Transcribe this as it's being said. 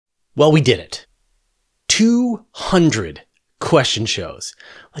Well, we did it. 200 question shows.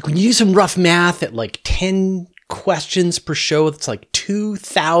 Like when you do some rough math at like 10 questions per show, it's like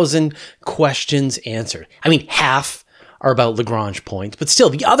 2,000 questions answered. I mean, half are about Lagrange points, but still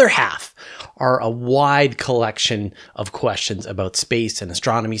the other half are a wide collection of questions about space and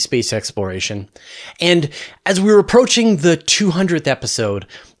astronomy, space exploration. And as we were approaching the 200th episode,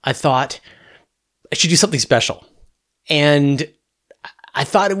 I thought I should do something special. And I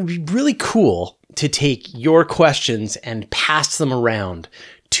thought it would be really cool to take your questions and pass them around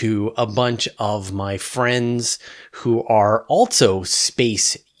to a bunch of my friends who are also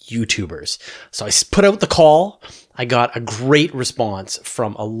space YouTubers. So I put out the call. I got a great response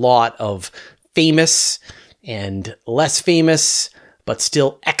from a lot of famous and less famous, but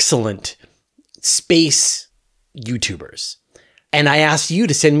still excellent space YouTubers. And I asked you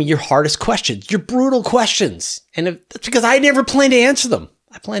to send me your hardest questions, your brutal questions. And that's because I never planned to answer them.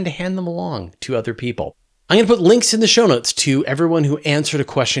 I plan to hand them along to other people. I'm going to put links in the show notes to everyone who answered a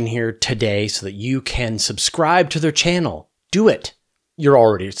question here today so that you can subscribe to their channel. Do it. You're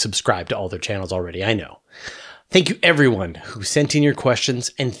already subscribed to all their channels already, I know. Thank you everyone who sent in your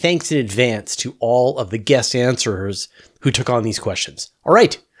questions, and thanks in advance to all of the guest answerers who took on these questions. All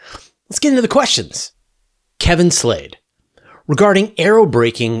right, let's get into the questions. Kevin Slade. Regarding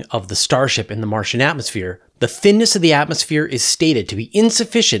aerobraking of the Starship in the Martian atmosphere, the thinness of the atmosphere is stated to be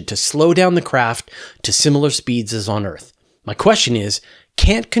insufficient to slow down the craft to similar speeds as on Earth. My question is,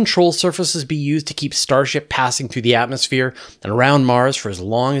 can't control surfaces be used to keep Starship passing through the atmosphere and around Mars for as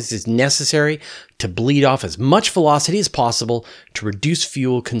long as is necessary to bleed off as much velocity as possible to reduce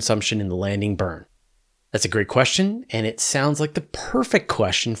fuel consumption in the landing burn? That's a great question, and it sounds like the perfect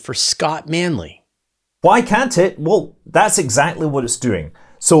question for Scott Manley. Why can't it? Well, that's exactly what it's doing.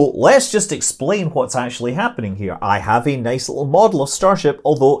 So let's just explain what's actually happening here. I have a nice little model of Starship,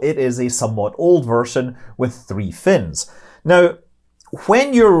 although it is a somewhat old version with 3 fins. Now,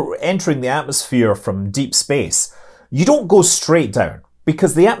 when you're entering the atmosphere from deep space, you don't go straight down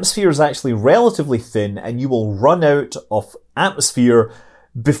because the atmosphere is actually relatively thin and you will run out of atmosphere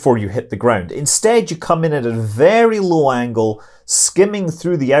before you hit the ground. Instead, you come in at a very low angle, skimming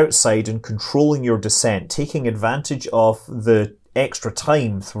through the outside and controlling your descent, taking advantage of the extra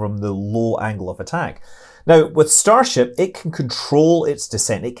time from the low angle of attack. Now, with Starship, it can control its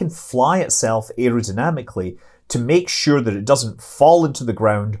descent. It can fly itself aerodynamically to make sure that it doesn't fall into the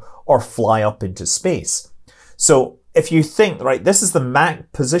ground or fly up into space. So if you think, right, this is the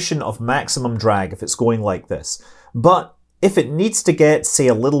position of maximum drag if it's going like this. But if it needs to get, say,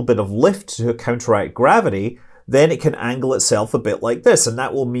 a little bit of lift to counteract gravity, then it can angle itself a bit like this, and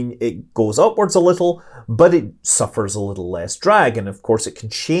that will mean it goes upwards a little, but it suffers a little less drag, and of course it can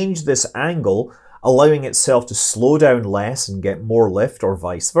change this angle, allowing itself to slow down less and get more lift, or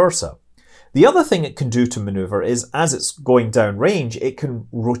vice versa. The other thing it can do to maneuver is, as it's going down range, it can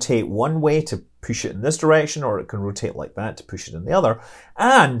rotate one way to push it in this direction, or it can rotate like that to push it in the other,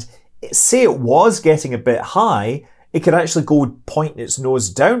 and say it was getting a bit high, it could actually go point its nose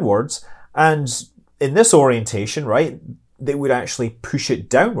downwards, and in this orientation, right, they would actually push it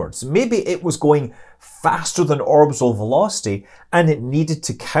downwards. Maybe it was going faster than orbital velocity and it needed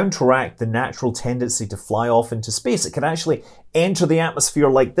to counteract the natural tendency to fly off into space. It could actually enter the atmosphere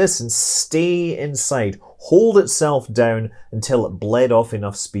like this and stay inside, hold itself down until it bled off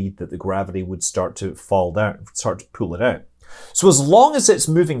enough speed that the gravity would start to fall down, start to pull it out. So as long as it's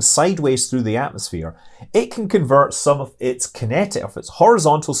moving sideways through the atmosphere, it can convert some of its kinetic, of its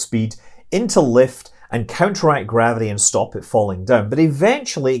horizontal speed into lift and counteract gravity and stop it falling down. But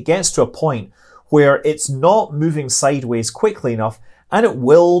eventually it gets to a point where it's not moving sideways quickly enough and it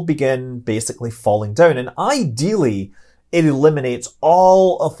will begin basically falling down. And ideally, it eliminates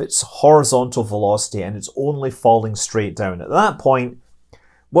all of its horizontal velocity and it's only falling straight down. At that point,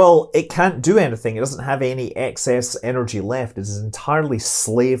 well, it can't do anything. It doesn't have any excess energy left. It is entirely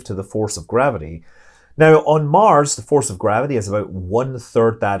slave to the force of gravity. Now, on Mars, the force of gravity is about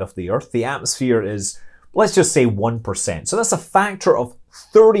 1/3 that of the Earth. The atmosphere is, let's just say 1%. So that's a factor of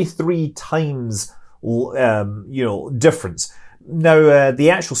 33 times, difference. Now, the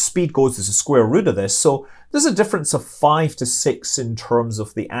actual speed goes as the square root of this. So there's a difference of 5 to 6 in terms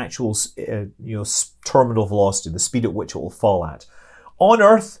of the actual, terminal velocity, the speed at which it will fall at. On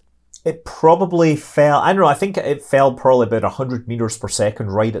Earth, it probably fell, I don't know, I think it fell probably about 100 meters per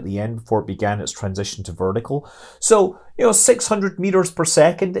second right at the end before it began its transition to vertical. So, 600 meters per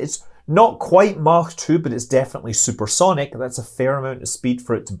second, it's not quite Mach 2, but it's definitely supersonic. That's a fair amount of speed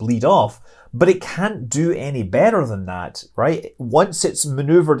for it to bleed off, but it can't do any better than that, right? Once it's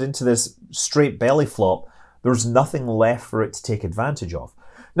maneuvered into this straight belly flop, there's nothing left for it to take advantage of.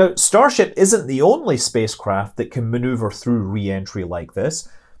 Now, Starship isn't the only spacecraft that can maneuver through re-entry like this.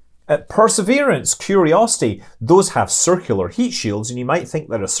 Perseverance, Curiosity, those have circular heat shields, and you might think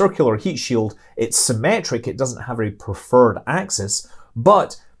that a circular heat shield, it's symmetric, it doesn't have a preferred axis,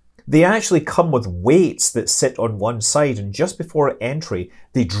 but they actually come with weights that sit on one side, and just before entry,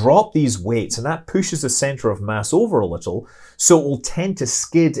 they drop these weights, and that pushes the center of mass over a little, so it will tend to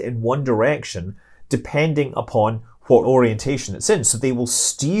skid in one direction depending upon what orientation it's in. So they will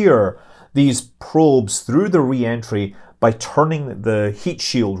steer these probes through the re-entry by turning the heat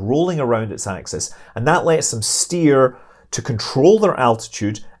shield, rolling around its axis, and that lets them steer to control their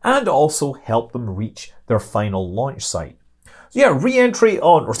altitude and also help them reach their final launch site. So yeah, re-entry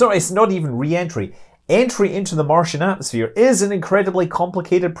on, or sorry, it's not even re-entry, entry into the Martian atmosphere is an incredibly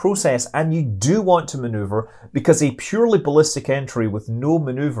complicated process, and you do want to maneuver because a purely ballistic entry with no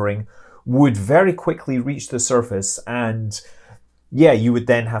maneuvering would very quickly reach the surface, and yeah, you would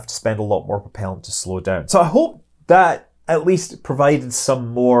then have to spend a lot more propellant to slow down. So I hope that at least provided some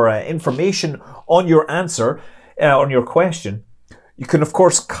more information on your answer, on your question. You can, of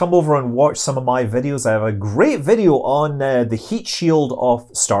course, come over and watch some of my videos. I have a great video on the heat shield of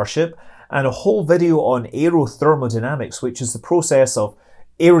Starship and a whole video on aerothermodynamics, which is the process of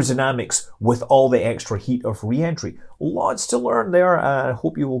aerodynamics with all the extra heat of re-entry. Lots to learn there. I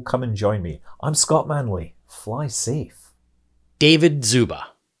hope you will come and join me. I'm Scott Manley. Fly safe. David Zuba.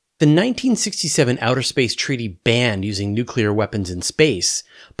 The 1967 Outer Space Treaty banned using nuclear weapons in space,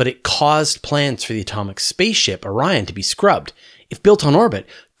 but it caused plans for the atomic spaceship Orion to be scrubbed. If built on orbit,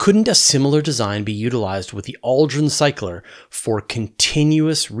 couldn't a similar design be utilized with the Aldrin Cycler for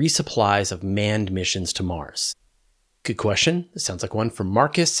continuous resupplies of manned missions to Mars? Good question. This sounds like one from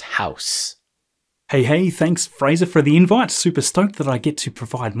Marcus House. Hey, thanks Fraser for the invite. Super stoked that I get to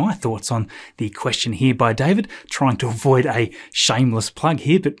provide my thoughts on the question here by David, trying to avoid a shameless plug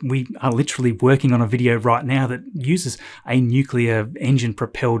here, but we are literally working on a video right now that uses a nuclear engine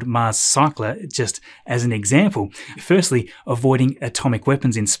propelled Mars cycler just as an example. Firstly, avoiding atomic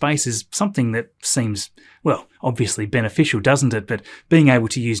weapons in space is something that seems, well, obviously beneficial, doesn't it? But being able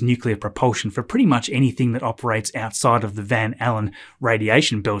to use nuclear propulsion for pretty much anything that operates outside of the Van Allen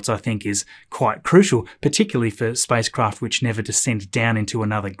radiation belts, I think, is quite crucial, particularly for spacecraft which never descend down into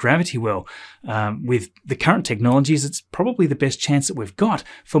another gravity well. With the current technologies, it's probably the best chance that we've got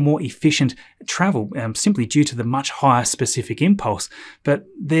for more efficient travel, simply due to the much higher specific impulse. But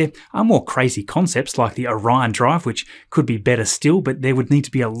there are more crazy concepts like the Orion drive, which could be better still, but there would need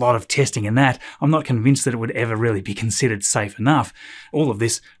to be a lot of testing in that. I'm not convinced that it would ever really be considered safe enough. All of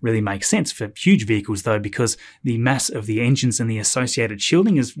this really makes sense for huge vehicles though, because the mass of the engines and the associated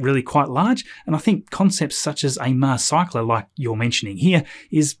shielding is really quite large, and I think concepts such as a Mars cycler like you're mentioning here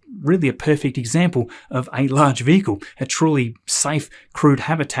is really a perfect example of a large vehicle, a truly safe crewed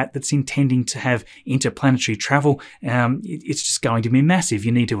habitat that's intending to have interplanetary travel. It's just going to be massive.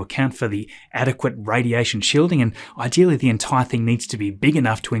 You need to account for the adequate radiation shielding, and ideally the entire thing needs to be big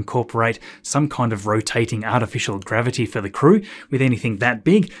enough to incorporate some kind of rotating artificial gravity for the crew. With anything that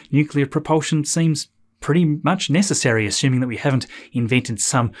big, nuclear propulsion seems pretty much necessary, assuming that we haven't invented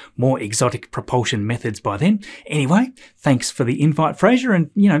some more exotic propulsion methods by then. Anyway, thanks for the invite, Fraser,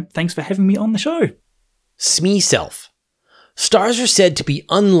 and, thanks for having me on the show. Smee Self. Stars are said to be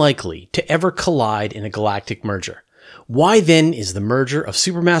unlikely to ever collide in a galactic merger. Why then is the merger of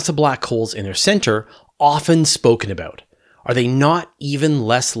supermassive black holes in their center often spoken about? Are they not even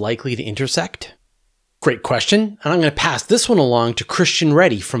less likely to intersect? Great question, and I'm going to pass this one along to Christian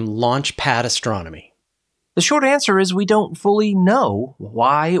Reddy from Launchpad Astronomy. The short answer is we don't fully know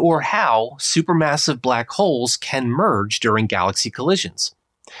why or how supermassive black holes can merge during galaxy collisions.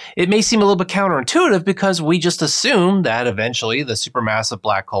 It may seem a little bit counterintuitive because we just assume that eventually the supermassive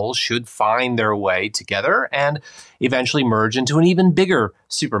black holes should find their way together and eventually merge into an even bigger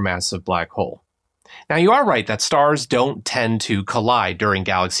supermassive black hole. Now, you are right that stars don't tend to collide during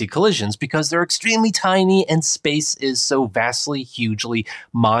galaxy collisions because they're extremely tiny and space is so vastly, hugely,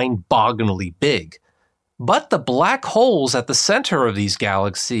 mind-bogglingly big. But the black holes at the center of these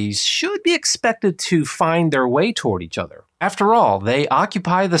galaxies should be expected to find their way toward each other. After all, they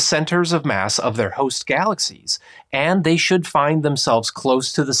occupy the centers of mass of their host galaxies, and they should find themselves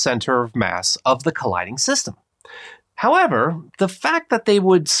close to the center of mass of the colliding system. However, the fact that they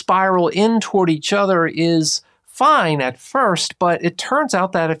would spiral in toward each other is fine at first, but it turns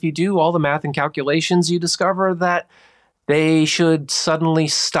out that if you do all the math and calculations, you discover that they should suddenly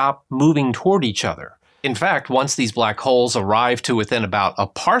stop moving toward each other. In fact, once these black holes arrive to within about a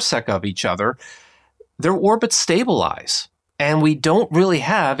parsec of each other, their orbits stabilize, and we don't really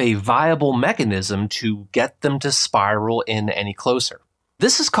have a viable mechanism to get them to spiral in any closer.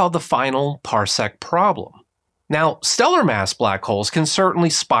 This is called the final parsec problem. Now, stellar mass black holes can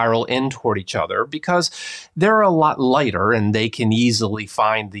certainly spiral in toward each other because they're a lot lighter and they can easily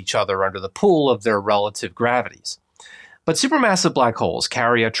find each other under the pull of their relative gravities. But supermassive black holes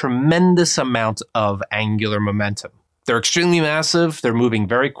carry a tremendous amount of angular momentum. They're extremely massive, they're moving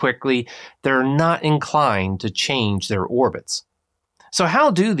very quickly, they're not inclined to change their orbits. So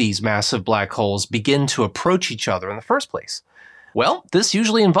how do these massive black holes begin to approach each other in the first place? Well, this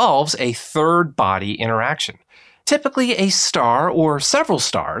usually involves a third body interaction. Typically, a star or several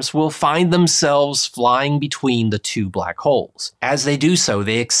stars will find themselves flying between the two black holes. As they do so,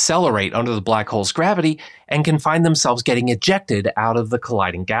 they accelerate under the black hole's gravity and can find themselves getting ejected out of the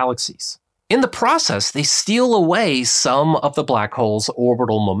colliding galaxies. In the process, they steal away some of the black hole's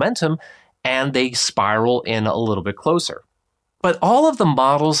orbital momentum and they spiral in a little bit closer. But all of the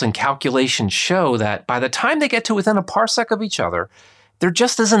models and calculations show that by the time they get to within a parsec of each other, there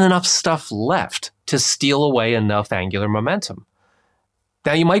just isn't enough stuff left to steal away enough angular momentum.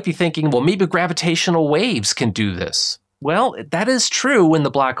 Now you might be thinking, well, maybe gravitational waves can do this. Well, that is true when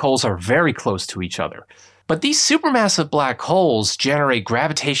the black holes are very close to each other. But these supermassive black holes generate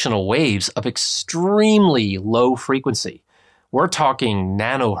gravitational waves of extremely low frequency. We're talking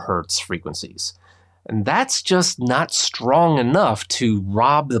nanohertz frequencies. And that's just not strong enough to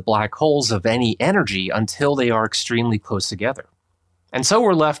rob the black holes of any energy until they are extremely close together. And so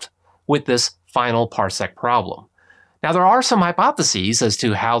we're left with this final parsec problem. Now, there are some hypotheses as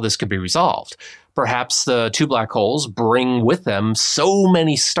to how this could be resolved. Perhaps the two black holes bring with them so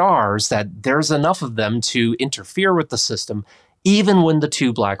many stars that there's enough of them to interfere with the system, even when the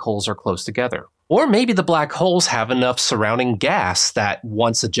two black holes are close together. Or maybe the black holes have enough surrounding gas that,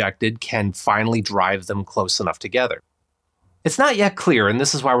 once ejected, can finally drive them close enough together. It's not yet clear, and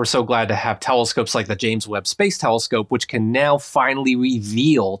this is why we're so glad to have telescopes like the James Webb Space Telescope, which can now finally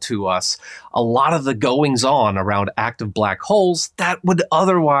reveal to us a lot of the goings-on around active black holes that would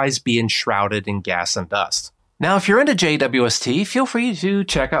otherwise be enshrouded in gas and dust. Now, if you're into JWST, feel free to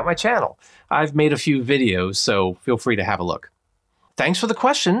check out my channel. I've made a few videos, so feel free to have a look. Thanks for the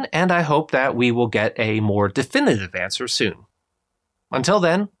question, and I hope that we will get a more definitive answer soon. Until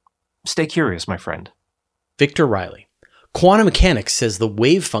then, stay curious, my friend. Victor Riley. Quantum mechanics says the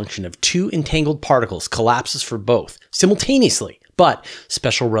wave function of two entangled particles collapses for both simultaneously, but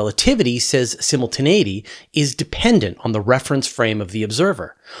special relativity says simultaneity is dependent on the reference frame of the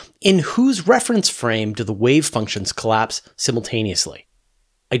observer. In whose reference frame do the wave functions collapse simultaneously?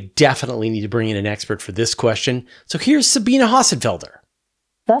 I definitely need to bring in an expert for this question, so here's Sabine Hossenfelder.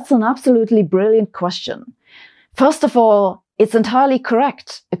 That's an absolutely brilliant question. First of all, it's entirely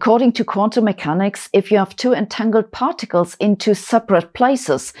correct. According to quantum mechanics, if you have two entangled particles in two separate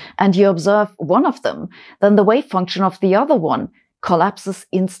places and you observe one of them, then the wave function of the other one collapses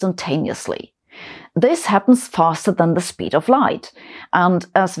instantaneously. This happens faster than the speed of light. And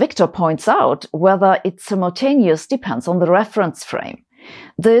as Victor points out, whether it's simultaneous depends on the reference frame.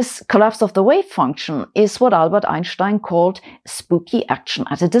 This collapse of the wave function is what Albert Einstein called spooky action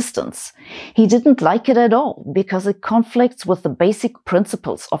at a distance. He didn't like it at all because it conflicts with the basic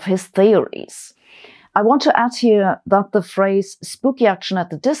principles of his theories. I want to add here that the phrase spooky action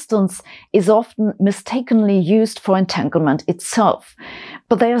at a distance is often mistakenly used for entanglement itself.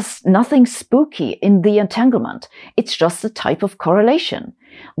 But there's nothing spooky in the entanglement. It's just a type of correlation.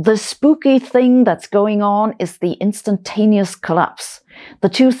 The spooky thing that's going on is the instantaneous collapse. The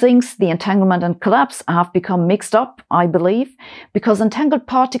two things, the entanglement and collapse, have become mixed up, I believe, because entangled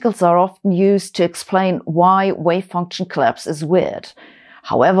particles are often used to explain why wave function collapse is weird.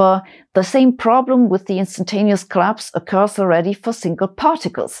 However, the same problem with the instantaneous collapse occurs already for single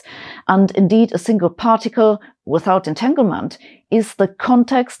particles, and indeed a single particle without entanglement is the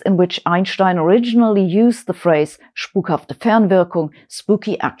context in which Einstein originally used the phrase spukhafte Fernwirkung,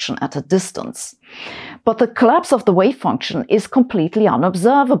 spooky action at a distance. But the collapse of the wave function is completely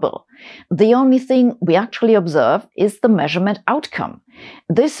unobservable. The only thing we actually observe is the measurement outcome.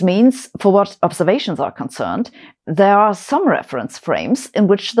 This means, for what observations are concerned, there are some reference frames in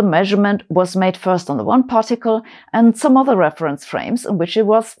which the measurement was made first on the one particle and some other reference frames in which it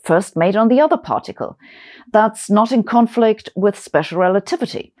was first made on the other particle. That's not in conflict with special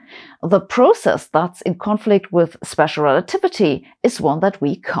relativity. The process that's in conflict with special relativity is one that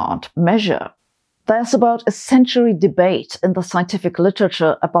we can't measure. There's about a century debate in the scientific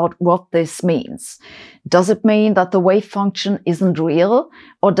literature about what this means. Does it mean that the wave function isn't real?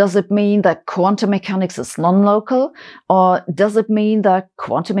 Or does it mean that quantum mechanics is non-local? Or does it mean that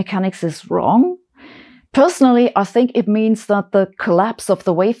quantum mechanics is wrong? Personally, I think it means that the collapse of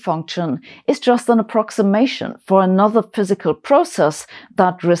the wave function is just an approximation for another physical process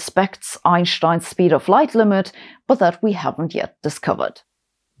that respects Einstein's speed of light limit, but that we haven't yet discovered.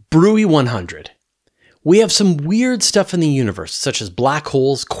 Brewy 100. We have some weird stuff in the universe, such as black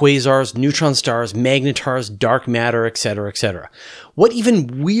holes, quasars, neutron stars, magnetars, dark matter, etc., etc. What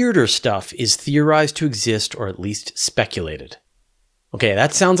even weirder stuff is theorized to exist, or at least speculated? Okay,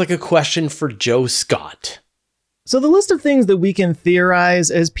 that sounds like a question for Joe Scott. So the list of things that we can theorize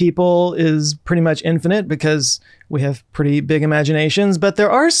as people is pretty much infinite because we have pretty big imaginations, but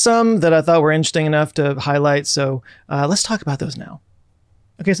there are some that I thought were interesting enough to highlight, so let's talk about those now.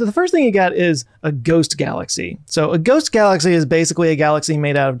 Okay, so the first thing you got is a ghost galaxy. So a ghost galaxy is basically a galaxy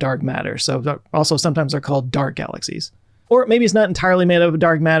made out of dark matter. So also sometimes they're called dark galaxies. Or maybe it's not entirely made out of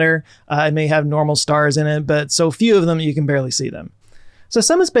dark matter. It may have normal stars in it, but so few of them you can barely see them. So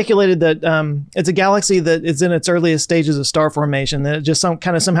some have speculated that it's a galaxy that is in its earliest stages of star formation, that it just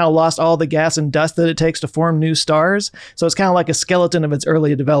somehow lost all the gas and dust that it takes to form new stars. So it's kind of like a skeleton of its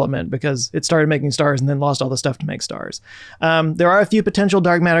early development because it started making stars and then lost all the stuff to make stars. There are a few potential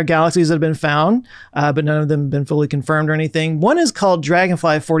dark matter galaxies that have been found, but none of them have been fully confirmed or anything. One is called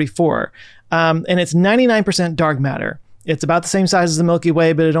Dragonfly 44, and it's 99% dark matter. It's about the same size as the Milky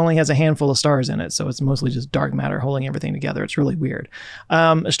Way, but it only has a handful of stars in it. So it's mostly just dark matter holding everything together. It's really weird.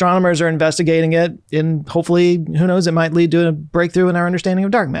 Astronomers are investigating it, and hopefully, who knows, it might lead to a breakthrough in our understanding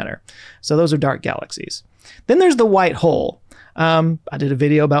of dark matter. So those are dark galaxies. Then there's the white hole. I did a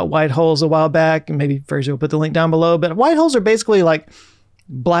video about white holes a while back, and maybe Fraser will put the link down below. But white holes are basically like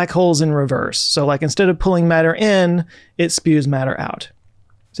black holes in reverse. So like instead of pulling matter in, it spews matter out.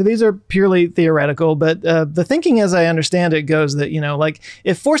 So these are purely theoretical, but the thinking as I understand it goes that, like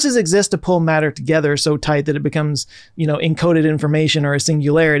if forces exist to pull matter together so tight that it becomes, encoded information or a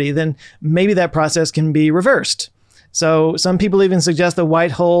singularity, then maybe that process can be reversed. So some people even suggest that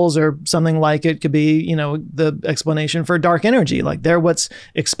white holes or something like it could be, the explanation for dark energy. Like they're what's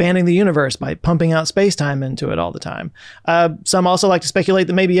expanding the universe by pumping out space-time into it all the time. Some also like to speculate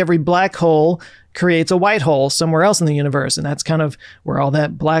that maybe every black hole creates a white hole somewhere else in the universe, and that's kind of where all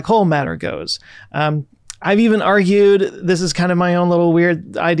that black hole matter goes. I've even argued, this is kind of my own little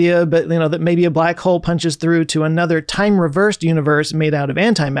weird idea, but that maybe a black hole punches through to another time-reversed universe made out of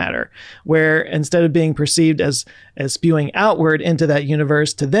antimatter, where instead of being perceived as spewing outward into that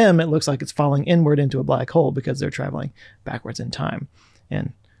universe, to them it looks like it's falling inward into a black hole because they're traveling backwards in time.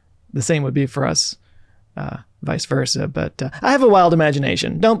 And the same would be for us, vice versa. But I have a wild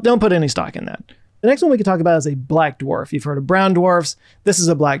imagination. Don't put any stock in that. The next one we can talk about is a black dwarf. You've heard of brown dwarfs. This is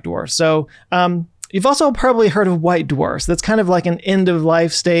a black dwarf. So you've also probably heard of white dwarfs. That's kind of like an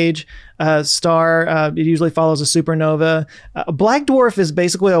end-of-life stage star. It usually follows a supernova. A black dwarf is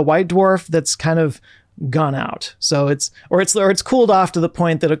basically a white dwarf that's kind of gone out. So it's cooled off to the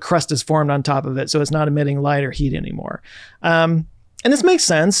point that a crust is formed on top of it, so it's not emitting light or heat anymore. And this makes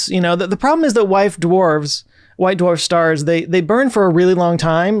sense. The problem is that white dwarf stars, they burn for a really long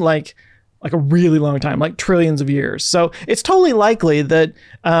time, like a really long time, like trillions of years. So it's totally likely that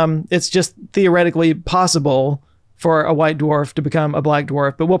it's just theoretically possible for a white dwarf to become a black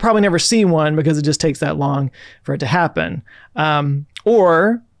dwarf, but we'll probably never see one because it just takes that long for it to happen.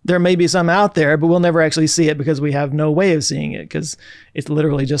 Or there may be some out there, but we'll never actually see it because we have no way of seeing it because it's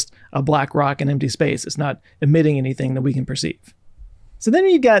literally just a black rock in empty space. It's not emitting anything that we can perceive. So then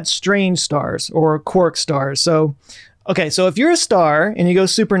you've got strange stars or quark stars. So if you're a star and you go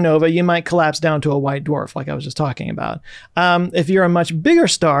supernova, you might collapse down to a white dwarf, like I was just talking about. If you're a much bigger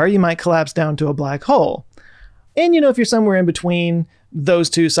star, you might collapse down to a black hole. And, if you're somewhere in between those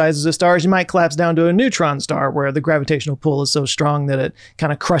two sizes of stars, you might collapse down to a neutron star where the gravitational pull is so strong that it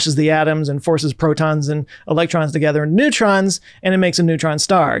kind of crushes the atoms and forces protons and electrons together into neutrons, and it makes a neutron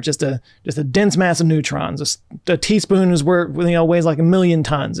star, just a dense mass of neutrons. A teaspoon weighs like 1,000,000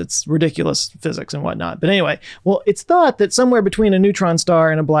 tons. It's ridiculous physics and whatnot. But anyway, well, it's thought that somewhere between a neutron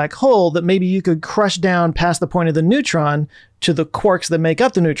star and a black hole that maybe you could crush down past the point of the neutron to the quarks that make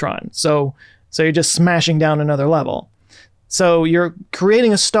up the neutron. So you're just smashing down another level. So you're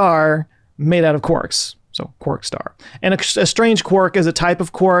creating a star made out of quarks. So quark star. And a strange quark is a type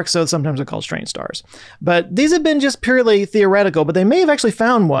of quark, so sometimes they're called strange stars. But these have been just purely theoretical, but they may have actually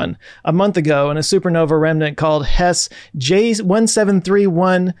found one a month ago in a supernova remnant called Hess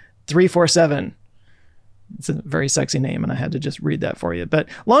J1731347. It's a very sexy name, and I had to just read that for you. But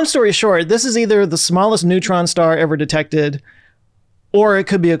long story short, this is either the smallest neutron star ever detected, or it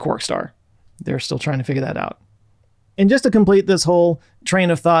could be a quark star. They're still trying to figure that out. And just to complete this whole train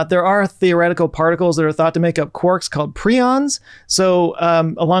of thought, there are theoretical particles that are thought to make up quarks called preons. So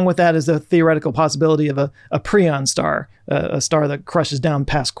along with that is the theoretical possibility of a preon star, a star that crushes down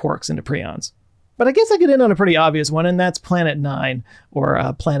past quarks into preons. But I guess I could end on a pretty obvious one, and that's Planet 9,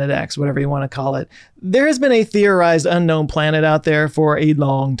 or Planet X, whatever you want to call it. There has been a theorized unknown planet out there for a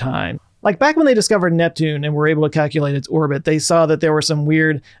long time. Like back when they discovered Neptune and were able to calculate its orbit, they saw that there were some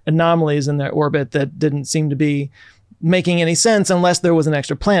weird anomalies in their orbit that didn't seem to be making any sense unless there was an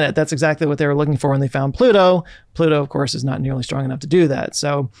extra planet. That's exactly what they were looking for when they found Pluto. Pluto, of course, is not nearly strong enough to do that.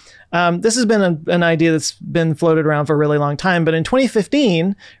 So this has been an idea that's been floated around for a really long time. But in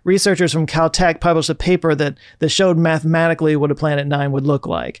 2015, researchers from Caltech published a paper that showed mathematically what a Planet 9 would look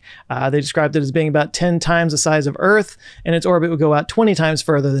like. They described it as being about 10 times the size of Earth, and its orbit would go out 20 times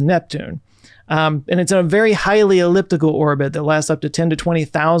further than Neptune. And it's in a very highly elliptical orbit that lasts up to 10 to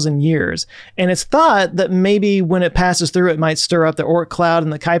 20,000 years. And it's thought that maybe when it passes through, it might stir up the Oort cloud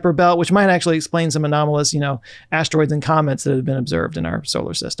in the Kuiper belt, which might actually explain some anomalous, asteroids and comets that have been observed in our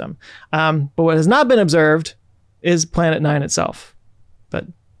solar system. But what has not been observed is Planet 9 itself. But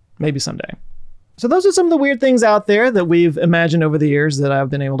maybe someday. So those are some of the weird things out there that we've imagined over the years that I've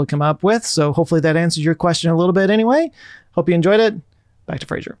been able to come up with. So hopefully that answers your question a little bit anyway. Hope you enjoyed it. Back to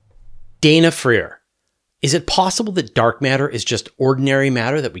Fraser. Dana Freer, is it possible that dark matter is just ordinary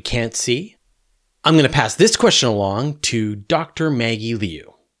matter that we can't see? I'm going to pass this question along to Dr. Maggie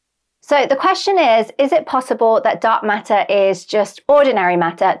Liu. So the question is it possible that dark matter is just ordinary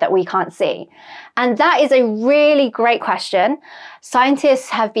matter that we can't see? And that is a really great question. Scientists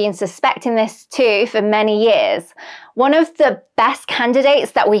have been suspecting this too for many years. One of the best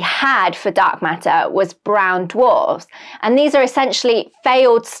candidates that we had for dark matter was brown dwarfs. And these are essentially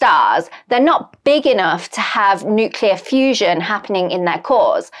failed stars. They're not big enough to have nuclear fusion happening in their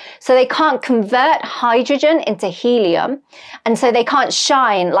cores. So they can't convert hydrogen into helium. And so they can't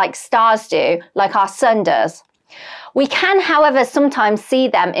shine like stars do, like our sun does. We can, however, sometimes see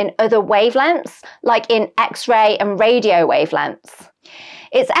them in other wavelengths, like in X-ray and radio wavelengths.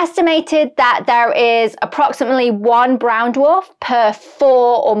 It's estimated that there is approximately 1 brown dwarf per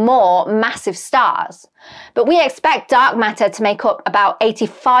 4 or more massive stars. But we expect dark matter to make up about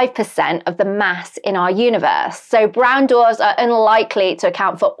 85% of the mass in our universe. So brown dwarfs are unlikely to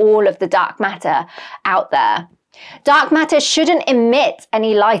account for all of the dark matter out there. Dark matter shouldn't emit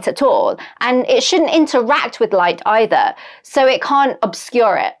any light at all, and it shouldn't interact with light either, so it can't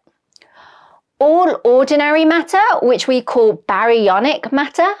obscure it. All ordinary matter, which we call baryonic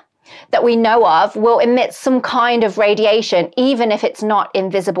matter, that we know of, will emit some kind of radiation, even if it's not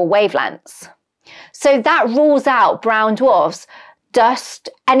in visible wavelengths. So that rules out brown dwarfs, dust,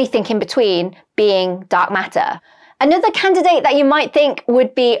 anything in between being dark matter. Another candidate that you might think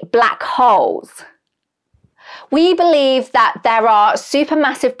would be black holes. We believe that there are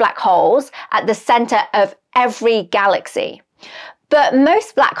supermassive black holes at the center of every galaxy. But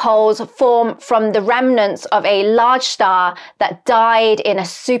most black holes form from the remnants of a large star that died in a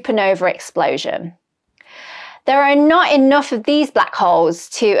supernova explosion. There are not enough of these black holes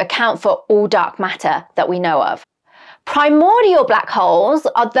to account for all dark matter that we know of. Primordial black holes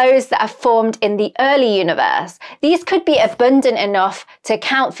are those that are formed in the early universe. These could be abundant enough to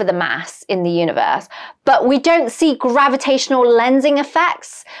account for the mass in the universe, but we don't see gravitational lensing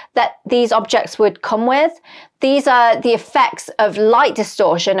effects that these objects would come with. These are the effects of light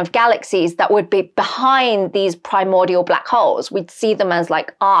distortion of galaxies that would be behind these primordial black holes. We'd see them as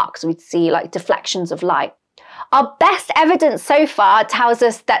like arcs, we'd see like deflections of light. Our best evidence so far tells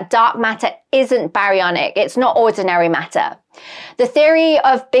us that dark matter isn't baryonic, it's not ordinary matter. The theory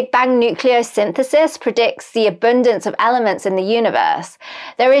of Big Bang nucleosynthesis predicts the abundance of elements in the universe.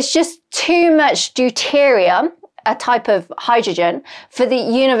 There is just too much deuterium, a type of hydrogen, for the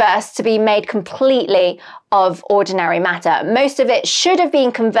universe to be made completely of ordinary matter. Most of it should have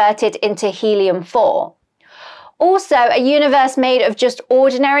been converted into helium-4. Also, a universe made of just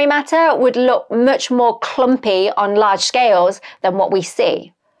ordinary matter would look much more clumpy on large scales than what we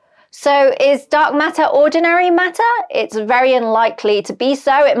see. So is dark matter ordinary matter? It's very unlikely to be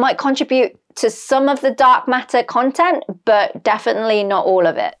so. It might contribute to some of the dark matter content, but definitely not all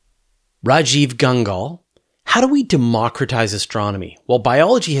of it. Rajiv Gangal, how do we democratize astronomy? While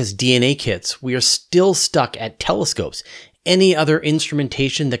biology has DNA kits, we are still stuck at telescopes. Any other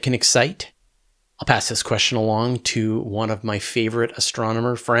instrumentation that can excite? I'll pass this question along to one of my favorite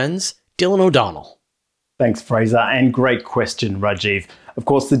astronomer friends, Dylan O'Donnell. Thanks, Fraser, and great question, Rajiv. Of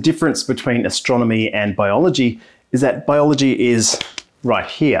course, the difference between astronomy and biology is that biology is right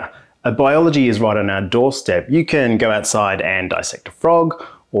here. Biology is right on our doorstep. You can go outside and dissect a frog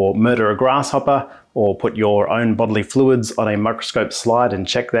or murder a grasshopper, or put your own bodily fluids on a microscope slide and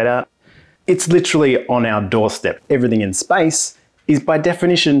check that out. It's literally on our doorstep. Everything in space is by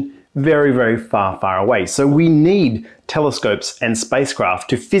definition very, very far, far away. So we need telescopes and spacecraft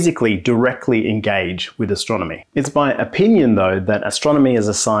to physically directly engage with astronomy. It's my opinion, though, that astronomy as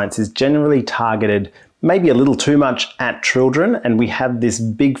a science is generally targeted maybe a little too much at children, and we have this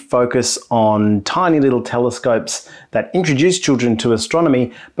big focus on tiny little telescopes that introduce children to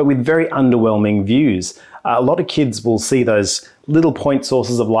astronomy, but with very underwhelming views. A lot of kids will see those little point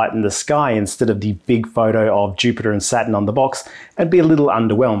sources of light in the sky instead of the big photo of Jupiter and Saturn on the box and be a little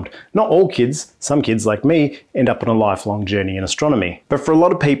underwhelmed. Not all kids, some kids like me, end up on a lifelong journey in astronomy. But for a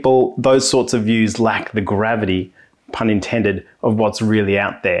lot of people, those sorts of views lack the gravity, pun intended, of what's really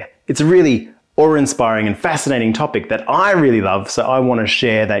out there. It's a really awe-inspiring and fascinating topic that I really love, so I want to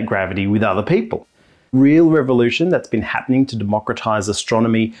share that gravity with other people. Real revolution that's been happening to democratize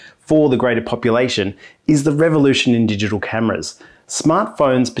astronomy for the greater population is the revolution in digital cameras.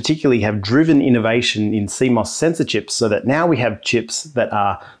 Smartphones particularly have driven innovation in CMOS sensor chips so that now we have chips that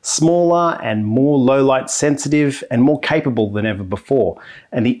are smaller and more low light sensitive and more capable than ever before.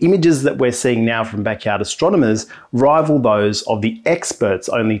 And the images that we're seeing now from backyard astronomers rival those of the experts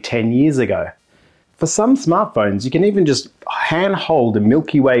only 10 years ago. For some smartphones, you can even just hand-hold a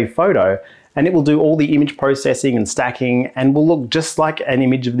Milky Way photo and it will do all the image processing and stacking and will look just like an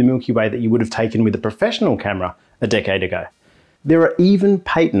image of the Milky Way that you would have taken with a professional camera a decade ago. There are even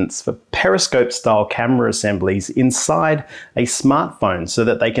patents for periscope-style camera assemblies inside a smartphone so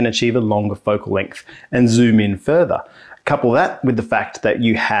that they can achieve a longer focal length and zoom in further. Couple that with the fact that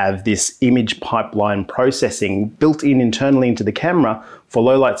you have this image pipeline processing built in internally into the camera for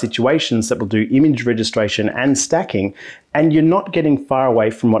low light situations that will do image registration and stacking, and you're not getting far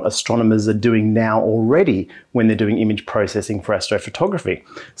away from what astronomers are doing now already when they're doing image processing for astrophotography.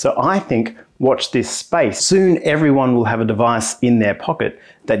 So I think, watch this space. Soon everyone will have a device in their pocket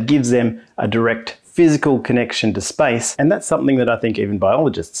that gives them a direct physical connection to space, and that's something that I think even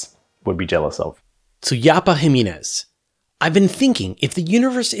biologists would be jealous of. So Yapa Jimenez, I've been thinking, if the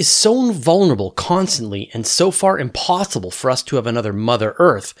universe is so vulnerable constantly and so far impossible for us to have another Mother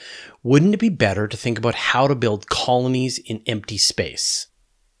Earth, wouldn't it be better to think about how to build colonies in empty space?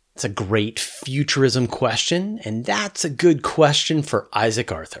 It's a great futurism question, and that's a good question for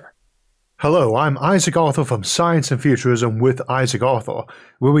Isaac Arthur. Hello, I'm Isaac Arthur from Science and Futurism with Isaac Arthur,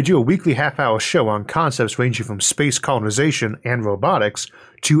 where we do a weekly half-hour show on concepts ranging from space colonization and robotics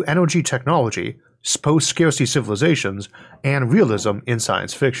to energy technology, post-scarcity civilizations, and realism in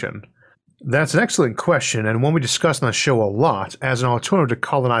science fiction. That's an excellent question, and one we discuss on the show a lot as an alternative to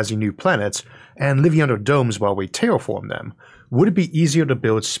colonizing new planets and living under domes while we terraform them. Would it be easier to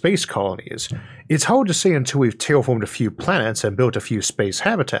build space colonies? It's hard to say until we've terraformed a few planets and built a few space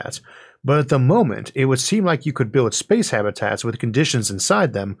habitats, but at the moment, it would seem like you could build space habitats with conditions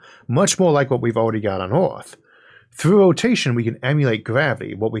inside them much more like what we've already got on Earth. Through rotation, we can emulate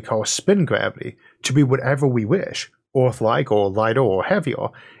gravity, what we call spin gravity, to be whatever we wish, Earth-like or lighter or heavier,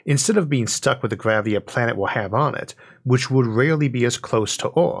 instead of being stuck with the gravity a planet will have on it, which would rarely be as close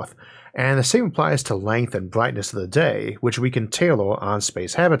to Earth. And the same applies to length and brightness of the day, which we can tailor on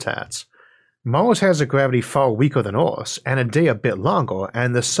space habitats. Mars has a gravity far weaker than Earth's, and a day a bit longer,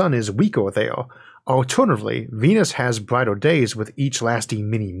 and the Sun is weaker there. Alternatively, Venus has brighter days with each lasting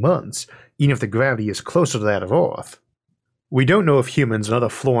many months, even if the gravity is closer to that of Earth. We don't know if humans and other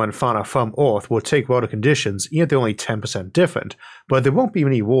flora and fauna from Earth will take water conditions even if they're only 10% different, but there won't be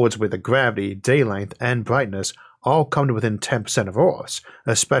many worlds where the gravity, day length, and brightness all come to within 10% of Earth's,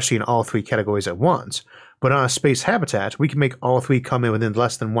 especially in all three categories at once. But on a space habitat, we can make all three come in within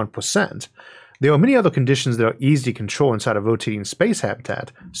less than 1%. There are many other conditions that are easy to control inside a rotating space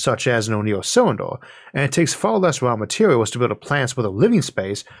habitat, such as an O'Neill cylinder, and it takes far less raw materials to build a planet with a living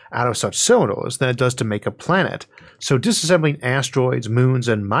space out of such cylinders than it does to make a planet. So disassembling asteroids, moons,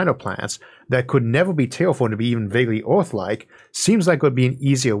 and minor planets that could never be terraformed to be even vaguely Earth-like seems like it would be an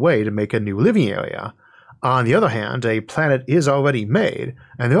easier way to make a new living area. On the other hand, a planet is already made,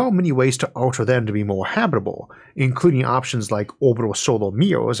 and there are many ways to alter them to be more habitable, including options like orbital solar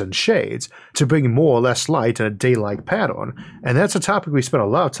mirrors and shades to bring more or less light in a day-like pattern, and that's a topic we spent a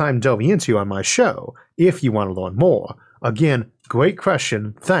lot of time delving into on my show, if you want to learn more. Again, great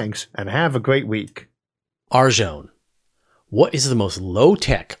question, thanks, and have a great week. Arjone, what is the most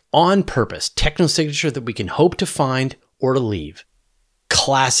low-tech, on-purpose technosignature that we can hope to find or to leave?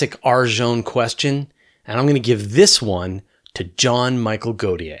 Classic Arjone question. And I'm going to give this one to John Michael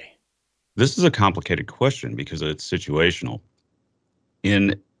Gaudier. This is a complicated question because it's situational.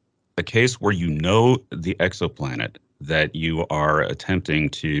 In a case where you know the exoplanet that you are attempting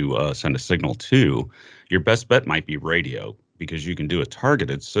to send a signal to, your best bet might be radio, because you can do a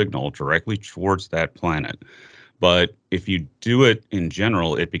targeted signal directly towards that planet. But if you do it in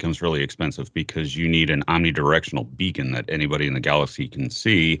general, it becomes really expensive because you need an omnidirectional beacon that anybody in the galaxy can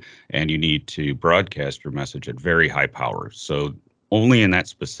see, and you need to broadcast your message at very high power. So only in that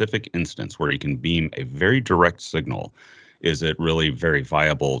specific instance where you can beam a very direct signal is it really very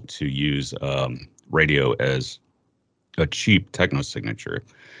viable to use radio as a cheap techno-signature.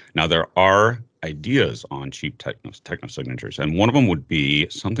 Now, there are ideas on cheap techno-signatures, and one of them would be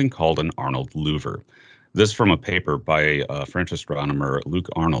something called an Arnold louver. This from a paper by French astronomer Luc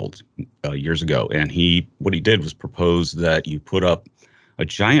Arnold years ago. And what he did was propose that you put up a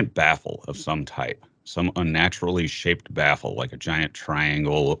giant baffle of some type, some unnaturally shaped baffle, like a giant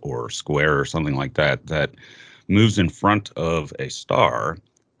triangle or square or something like that, that moves in front of a star,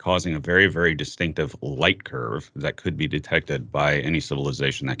 causing a very, very distinctive light curve that could be detected by any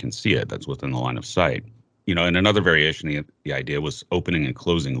civilization that can see it, that's within the line of sight. And another variation, the idea was opening and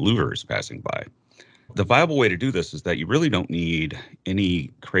closing louvers passing by. The viable way to do this is that you really don't need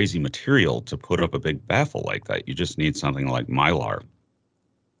any crazy material to put up a big baffle like that. You just need something like Mylar.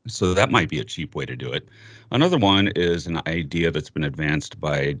 So that might be a cheap way to do it. Another one is an idea that's been advanced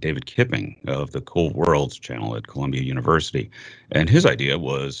by David Kipping of the Cool Worlds channel at Columbia University. And his idea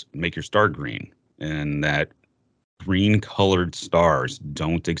was make your star green, and that green colored stars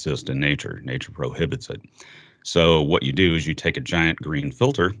don't exist in nature. Nature prohibits it. So what you do is you take a giant green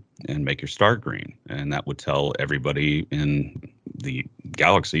filter and make your star green, and that would tell everybody in the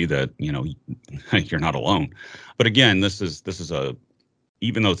galaxy that, you're not alone. But again, this is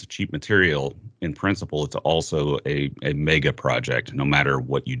even though it's a cheap material, in principle, it's also a mega project. No matter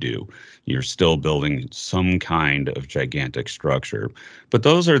what you do, you're still building some kind of gigantic structure. But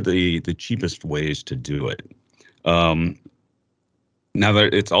those are the cheapest ways to do it. Now,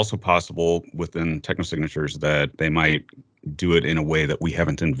 that it's also possible within technosignatures that they might do it in a way that we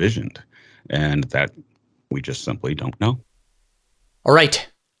haven't envisioned, and that we just simply don't know. All right.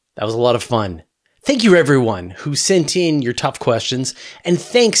 That was a lot of fun. Thank you, everyone who sent in your tough questions, and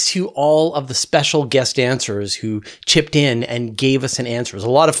thanks to all of the special guest answerers who chipped in and gave us an answer. It was a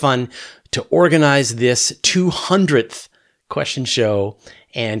lot of fun to organize this 200th question show,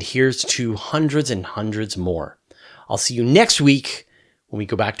 and here's to hundreds and hundreds more. I'll see you next week when we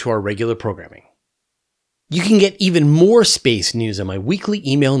go back to our regular programming. You can get even more space news on my weekly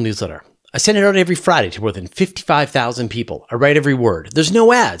email newsletter. I send it out every Friday to more than 55,000 people. I write every word. There's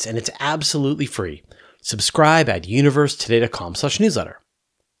no ads, and it's absolutely free. Subscribe at universetoday.com/newsletter.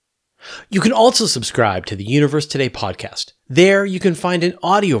 You can also subscribe to the Universe Today podcast. There, you can find an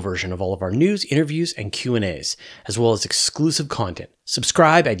audio version of all of our news, interviews, and Q&As, as well as exclusive content.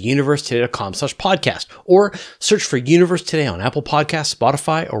 Subscribe at universetoday.com/podcast, or search for Universe Today on Apple Podcasts,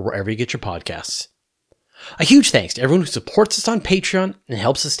 Spotify, or wherever you get your podcasts. A huge thanks to everyone who supports us on Patreon and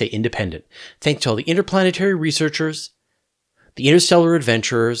helps us stay independent. Thanks to all the interplanetary researchers, the interstellar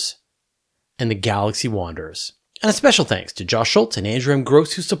adventurers, and the galaxy wanderers. And a special thanks to Josh Schultz and Andrew M.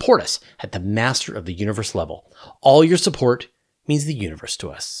 Gross, who support us at the Master of the Universe level. All your support means the universe to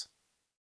us.